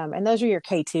 And those are your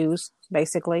K2s,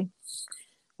 basically.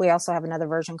 We also have another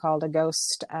version called a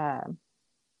ghost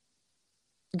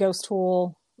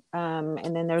tool.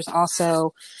 And then there's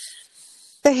also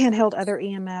the handheld other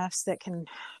EMFs that can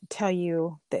tell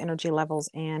you the energy levels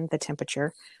and the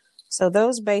temperature. So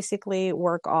those basically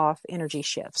work off energy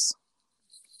shifts.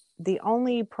 The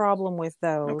only problem with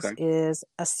those is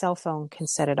a cell phone can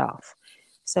set it off.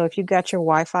 So if you've got your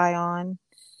Wi-Fi on,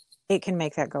 it can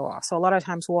make that go off. So a lot of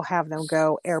times we'll have them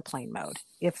go airplane mode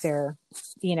if they're,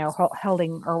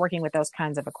 holding or working with those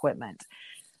kinds of equipment.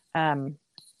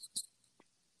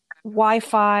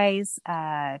 Wi-Fi's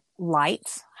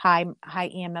lights, high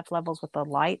EMF levels with the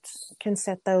lights can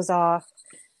set those off.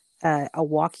 A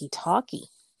walkie-talkie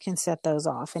can set those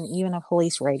off, and even a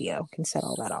police radio can set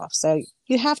all that off. So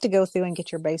you have to go through and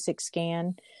get your basic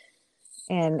scan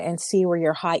and see where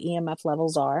your high EMF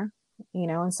levels are.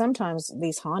 And sometimes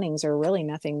these hauntings are really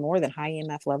nothing more than high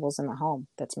EMF levels in the home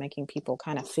that's making people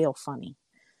kind of feel funny,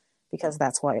 because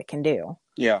that's what it can do.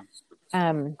 Yeah.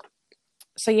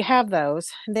 So you have those.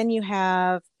 And then you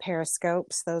have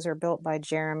periscopes. Those are built by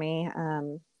Jeremy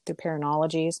through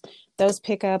Paranologies. Those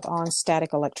pick up on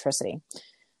static electricity.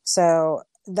 So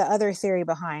the other theory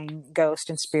behind ghosts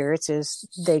and spirits is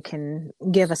they can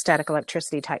give a static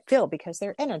electricity type field because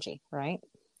they're energy, right?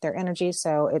 They're energy,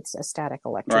 so it's a static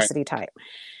electricity type.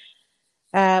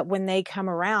 When they come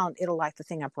around, it'll light the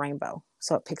thing up rainbow.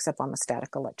 So it picks up on the static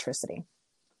electricity.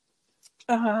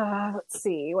 Let's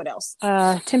see, what else?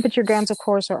 Temperature guns, of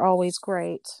course, are always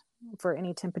great for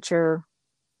any temperature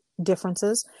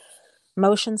differences.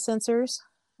 Motion sensors,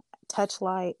 touch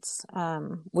lights.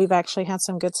 We've actually had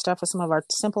some good stuff with some of our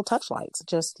simple touch lights.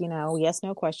 Just, yes,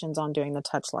 no questions on doing the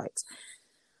touch lights.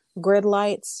 Grid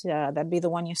lights, that'd be the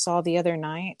one you saw the other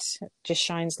night. Just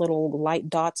shines little light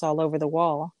dots all over the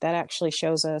wall. That actually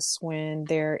shows us when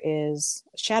there is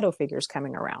shadow figures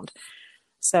coming around.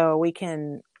 So we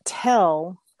can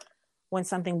tell when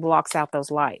something blocks out those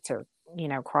lights or,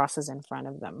 crosses in front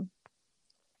of them.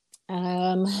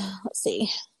 Let's see.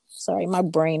 Sorry, my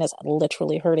brain is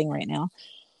literally hurting right now.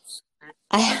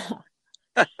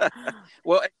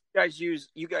 Well, you guys use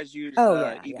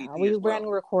EVPs. Yeah. We ran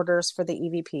recorders for the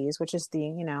EVPs, which is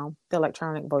the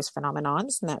electronic voice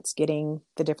phenomenons, and that's getting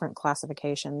the different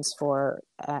classifications for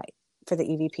the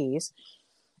EVPs.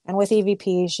 And with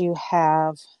EVPs, you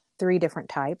have 3 different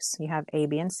types. You have A,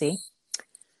 B, and C.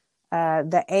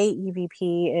 The A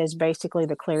EVP is basically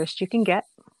the clearest you can get.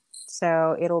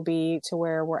 So it'll be to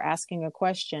where we're asking a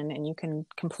question and you can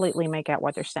completely make out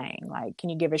what they're saying. Like, can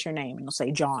you give us your name? And you'll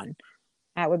say John.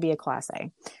 That would be a class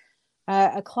A.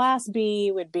 A class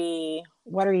B would be,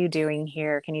 what are you doing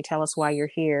here? Can you tell us why you're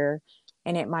here?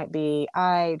 And it might be,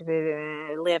 I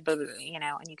live,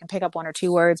 and you can pick up 1 or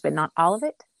 2 words, but not all of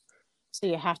it. So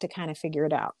you have to kind of figure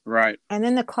it out. Right. And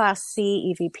then the Class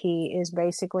C EVP is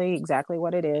basically exactly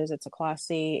what it is. It's a Class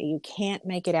C. You can't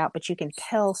make it out, but you can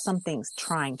tell something's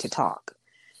trying to talk.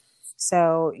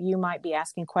 So you might be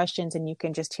asking questions and you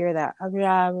can just hear that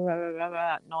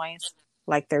noise,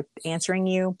 like they're answering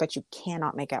you, but you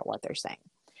cannot make out what they're saying.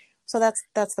 So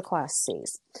that's the Class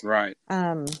C's. Right.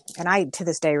 And I, to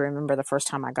this day, remember the first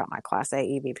time I got my Class A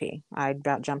EVP. I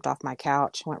about jumped off my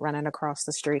couch, went running across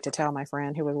the street to tell my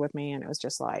friend who was with me. And it was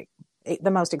just like the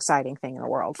most exciting thing in the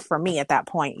world for me at that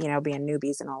point, being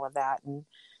newbies and all of that. And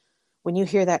when you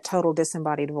hear that total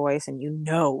disembodied voice and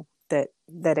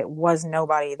that it was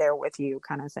nobody there with you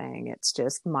kind of thing, it's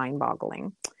just mind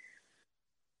boggling.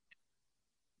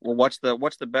 Well, what's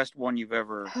the best one you've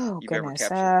ever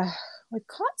captured? We've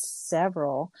caught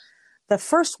several. The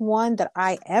first one that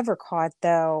I ever caught,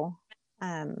 though,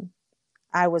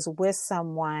 I was with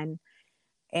someone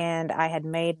and I had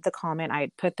made the comment. I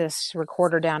had put this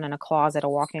recorder down in a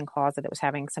walk-in closet that was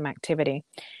having some activity.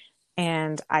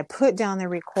 And I put down the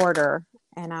recorder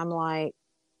and I'm like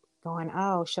going,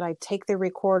 oh, should I take the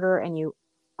recorder? And you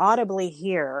audibly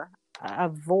hear a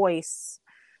voice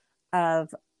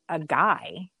of a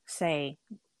guy say,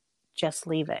 just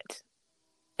leave it.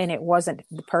 And it wasn't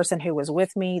the person who was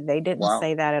with me. They didn't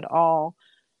say that at all.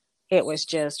 It was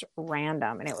just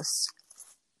random. And it was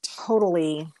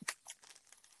totally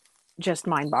just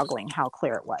mind-boggling how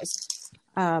clear it was.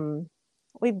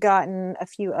 We've gotten a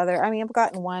few other, I've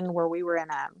gotten one where we were in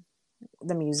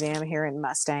the museum here in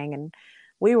Mustang, and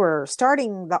we were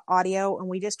starting the audio, and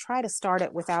we just try to start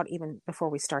it without even before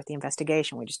we start the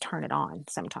investigation. We just turn it on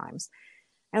sometimes.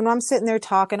 And I'm sitting there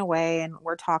talking away, and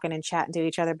we're talking and chatting to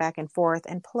each other back and forth.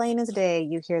 And plain as day,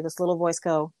 you hear this little voice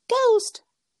go, "Ghost!"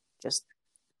 Just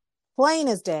plain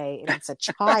as day. And it's a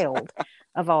child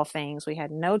of all things. We had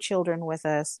no children with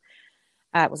us.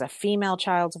 It was a female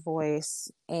child's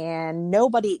voice, and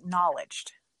nobody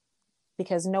acknowledged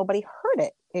because nobody heard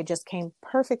it. It just came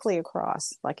perfectly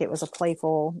across like it was a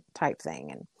playful type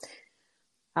thing. And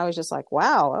I was just like,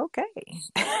 wow, okay.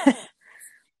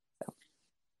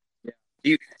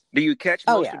 Do you catch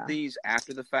Oh, most yeah. of these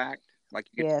after the fact? Like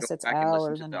you get to Yes, go it's back and listen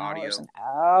hours to and the hours audio? and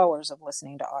hours of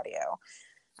listening to audio.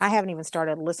 I haven't even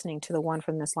started listening to the one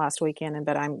from this last weekend,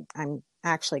 but I'm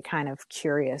actually kind of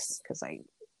curious because I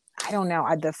don't know.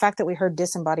 The fact that we heard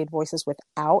disembodied voices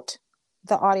without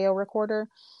the audio recorder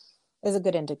is a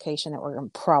good indication that we're going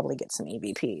to probably get some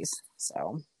EVPs.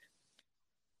 So,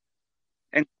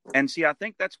 And see, I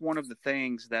think that's one of the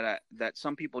things that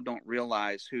some people don't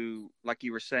realize who, like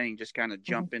you were saying, just kind of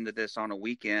mm-hmm. jump into this on a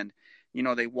weekend. You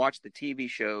know, they watch the TV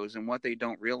shows, and what they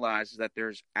don't realize is that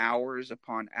there's hours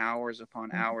upon hours upon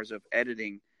Mm-hmm. hours of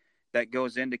editing that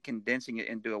goes into condensing it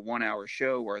into a 1 hour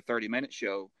show or a 30-minute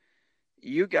show.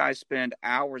 You guys spend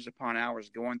hours upon hours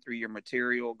going through your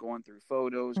material, going through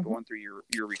photos, Mm-hmm. going through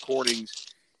your recordings,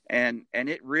 and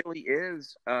it really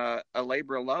is a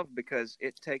labor of love because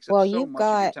it takes up Well, so you've much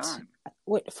of your got time.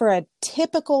 for a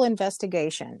typical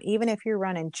investigation, even if you're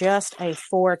running just a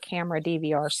 4-camera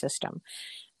DVR system,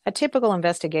 a typical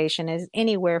investigation is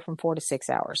anywhere from 4 to 6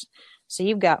 hours. So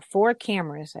you've got 4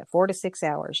 cameras at 4 to 6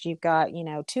 hours. You've got,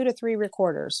 2 to 3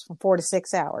 recorders from 4 to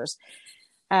 6 hours.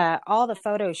 All the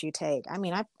photos you take.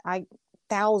 I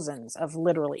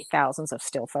literally thousands of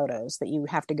still photos that you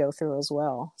have to go through as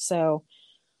well. So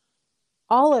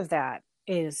all of that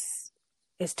is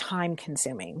time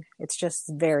consuming. It's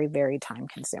just very, very time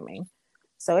consuming.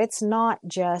 So it's not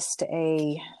just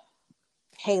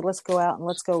hey, let's go out and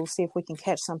let's go see if we can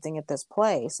catch something at this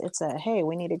place. It's hey,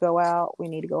 we need to go out. We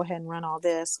need to go ahead and run all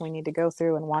this. We need to go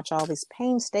through and watch all these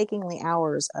painstakingly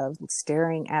hours of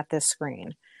staring at this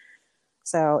screen.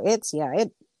 So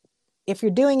if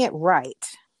you're doing it right,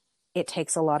 it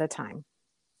takes a lot of time.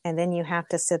 And then you have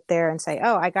to sit there and say,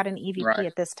 oh, I got an EVP Right.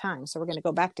 at this time. So we're going to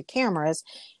go back to cameras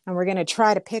and we're going to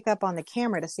try to pick up on the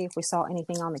camera to see if we saw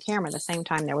anything on the camera at the same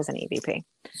time there was an EVP.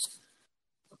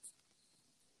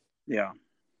 Yeah.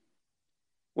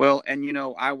 Well, and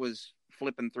I was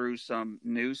flipping through some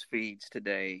news feeds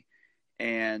today,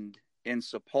 and in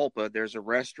Sapulpa, there's a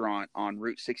restaurant on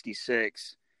Route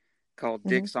 66 called Mm-hmm.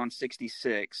 Dick's on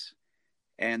 66.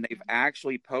 And they've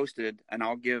actually posted, and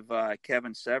I'll give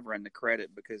Kevin Severin the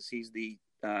credit because he's the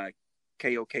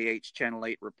KOKH Channel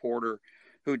 8 reporter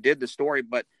who did the story.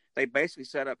 But they basically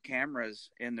set up cameras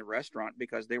in the restaurant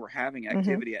because they were having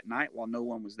activity at night while no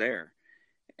one was there.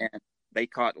 And they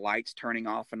caught lights turning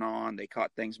off and on. They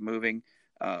caught things moving,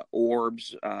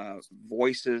 orbs,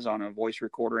 voices on a voice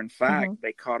recorder. In fact,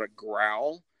 they caught a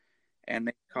growl, and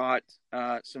they caught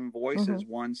some voices.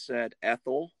 Mm-hmm. One said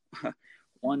Ethel.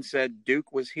 One said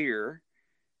Duke was here,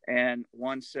 and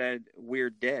one said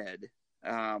we're dead.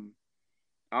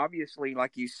 Obviously,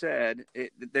 like you said,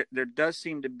 there does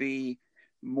seem to be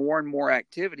more and more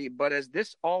activity. But as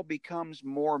this all becomes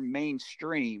more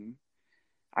mainstream,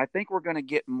 I think we're going to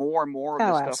get more and more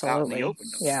of this stuff out in the Absolutely. open.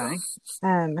 Don't Yeah. you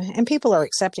think? And people are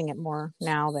accepting it more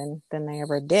now than they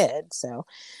ever did. So,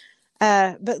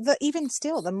 but even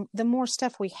still, the more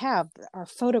stuff we have, our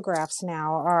photographs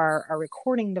now, our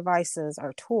recording devices,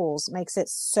 our tools, makes it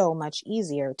so much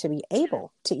easier to be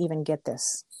able to even get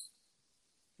this,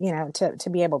 to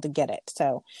be able to get it.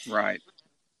 So Right.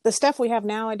 the stuff we have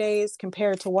nowadays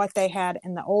compared to what they had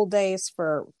in the old days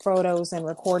for photos and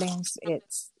recordings,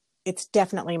 it's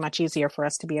definitely much easier for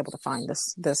us to be able to find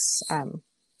this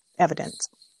evidence.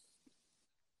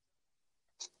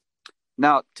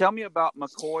 Now, tell me about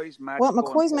McCoy's Magical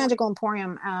McCoy's Emporium. Magical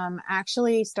Emporium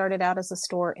actually started out as a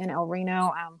store in El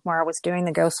Reno where I was doing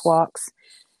the ghost walks.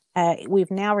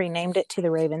 We've now renamed it to the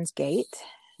Raven's Gate.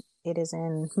 It is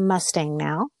in Mustang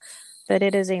now, but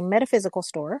it is a metaphysical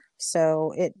store.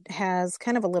 So it has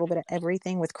kind of a little bit of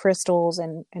everything with crystals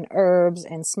and herbs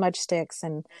and smudge sticks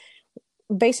and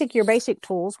your basic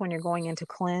tools when you're going into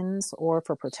cleanse or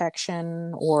for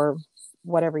protection or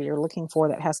whatever you're looking for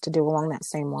that has to do along that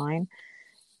same line.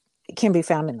 It can be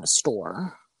found in the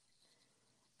store.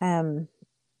 Go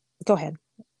ahead.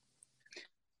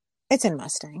 It's in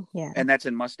Mustang, yeah. And that's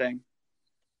in Mustang?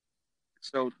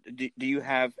 So do you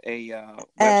have a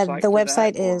website The for that?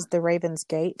 website is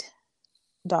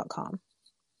theravensgate.com.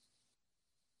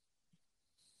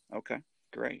 Okay,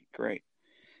 great.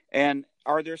 And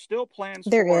are there still plans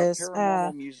There for a is.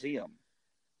 paranormal museum?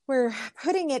 We're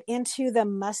putting it into the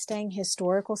Mustang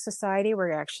Historical Society.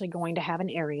 We're actually going to have an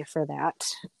area for that.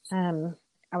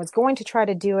 I was going to try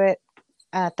to do it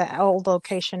at the old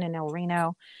location in El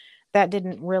Reno. That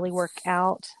didn't really work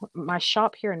out. My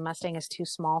shop here in Mustang is too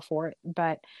small for it,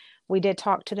 but we did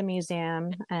talk to the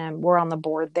museum. We're on the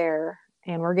board there,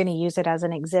 and we're going to use it as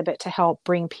an exhibit to help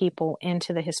bring people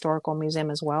into the historical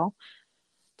museum as well,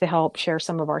 to help share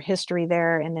some of our history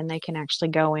there, and then they can actually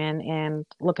go in and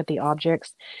look at the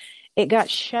objects. It got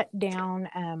shut down.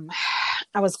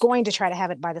 I was going to try to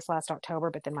have it by this last October,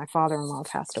 but then my father-in-law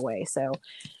passed away, so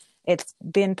it's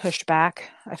been pushed back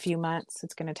a few months.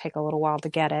 It's going to take a little while to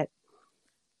get it.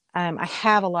 I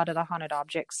have a lot of the haunted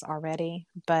objects already,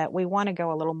 but we want to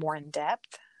go a little more in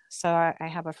depth. So I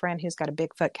have a friend who's got a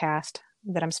Bigfoot cast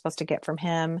that I'm supposed to get from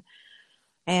him.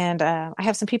 And I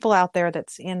have some people out there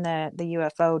that's in the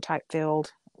UFO type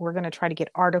field. We're going to try to get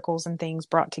articles and things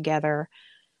brought together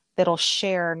that'll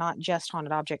share not just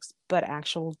haunted objects, but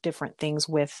actual different things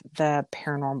with the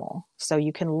paranormal. So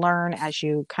you can learn as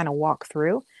you kind of walk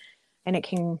through, and it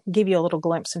can give you a little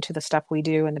glimpse into the stuff we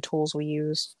do and the tools we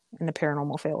use in the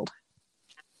paranormal field.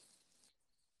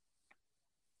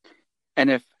 And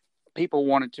if people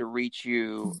wanted to reach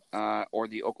you or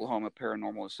the Oklahoma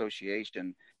Paranormal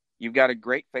Association, you've got a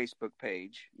great Facebook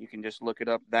page. You can just look it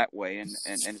up that way, and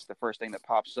it's the first thing that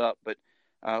pops up. But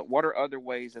what are other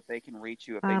ways that they can reach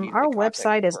you if they need to Our contact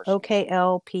website you is personally?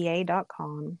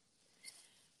 oklpa.com.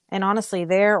 And honestly,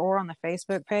 there or on the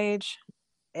Facebook page,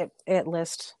 it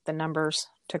lists the numbers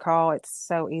to call. It's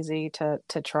so easy to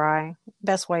try.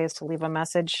 Best way is to leave a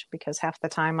message, because half the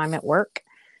time I'm at work.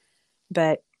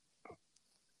 But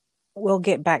we'll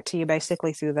get back to you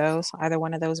basically through either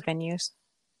one of those venues.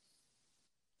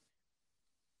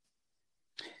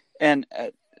 And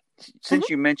since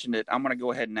Mm-hmm. you mentioned it, I'm going to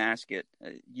go ahead and ask it.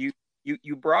 You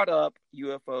brought up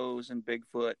UFOs and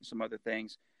Bigfoot and some other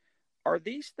things. Are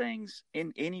these things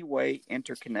in any way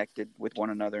interconnected with one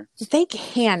another? They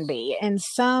can be, and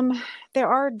there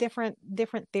are different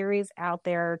theories out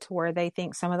there to where they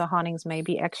think some of the hauntings may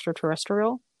be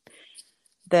extraterrestrial.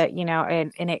 That,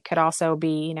 and it could also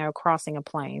be, crossing of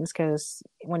planes, because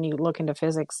when you look into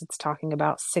physics, it's talking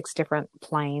about 6 different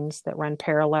planes that run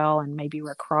parallel, and maybe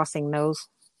we're crossing those,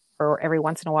 or every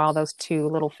once in a while those 2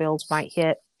 little fields might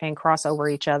hit and cross over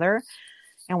each other,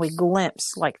 and we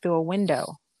glimpse like through a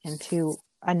window into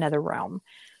another realm.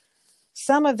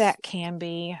 Some of that can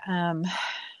be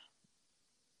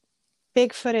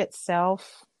Bigfoot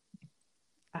itself.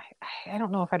 I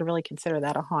don't know if I'd really consider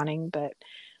that a haunting, but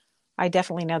I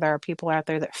definitely know there are people out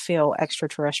there that feel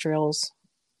extraterrestrials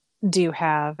do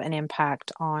have an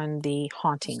impact on the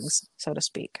hauntings, so to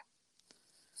speak.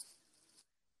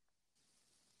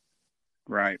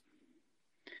 Right.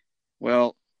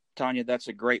 Well, Tanya, that's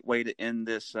a great way to end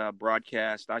this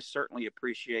broadcast. I certainly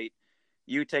appreciate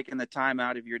you taking the time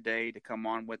out of your day to come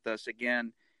on with us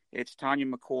again. It's Tanya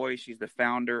McCoy. She's the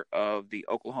founder of the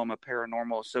Oklahoma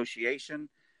Paranormal Association.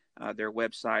 Their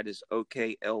website is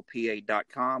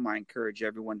oklpa.com. I encourage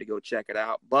everyone to go check it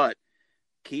out. But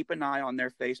keep an eye on their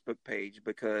Facebook page,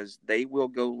 because they will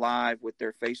go live with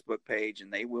their Facebook page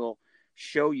and they will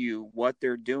show you what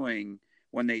they're doing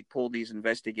when they pull these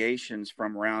investigations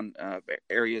from around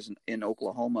areas in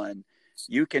Oklahoma. And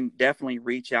you can definitely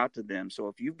reach out to them. So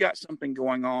if you've got something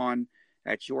going on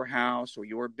at your house or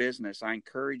your business, I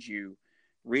encourage you,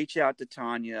 reach out to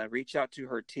Tanya, reach out to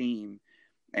her team,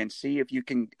 and see if you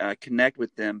can connect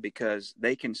with them, because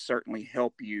they can certainly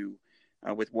help you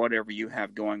with whatever you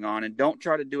have going on. And don't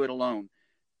try to do it alone.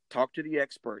 Talk to the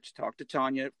experts. Talk to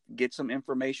Tanya. Get some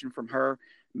information from her.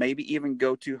 Maybe even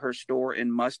go to her store in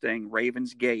Mustang,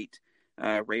 Ravensgate,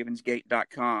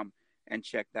 ravensgate.com, and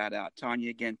check that out. Tanya,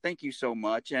 again, thank you so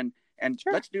much. And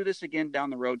Sure. let's do this again down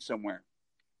the road somewhere.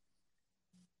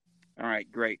 All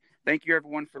right, great. Thank you,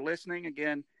 everyone, for listening.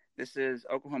 Again, this is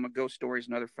Oklahoma Ghost Stories,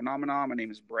 Another Phenomenon. My name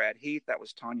is Brad Heath. That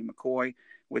was Tanya McCoy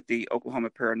with the Oklahoma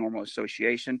Paranormal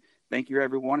Association. Thank you,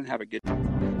 everyone, and have a good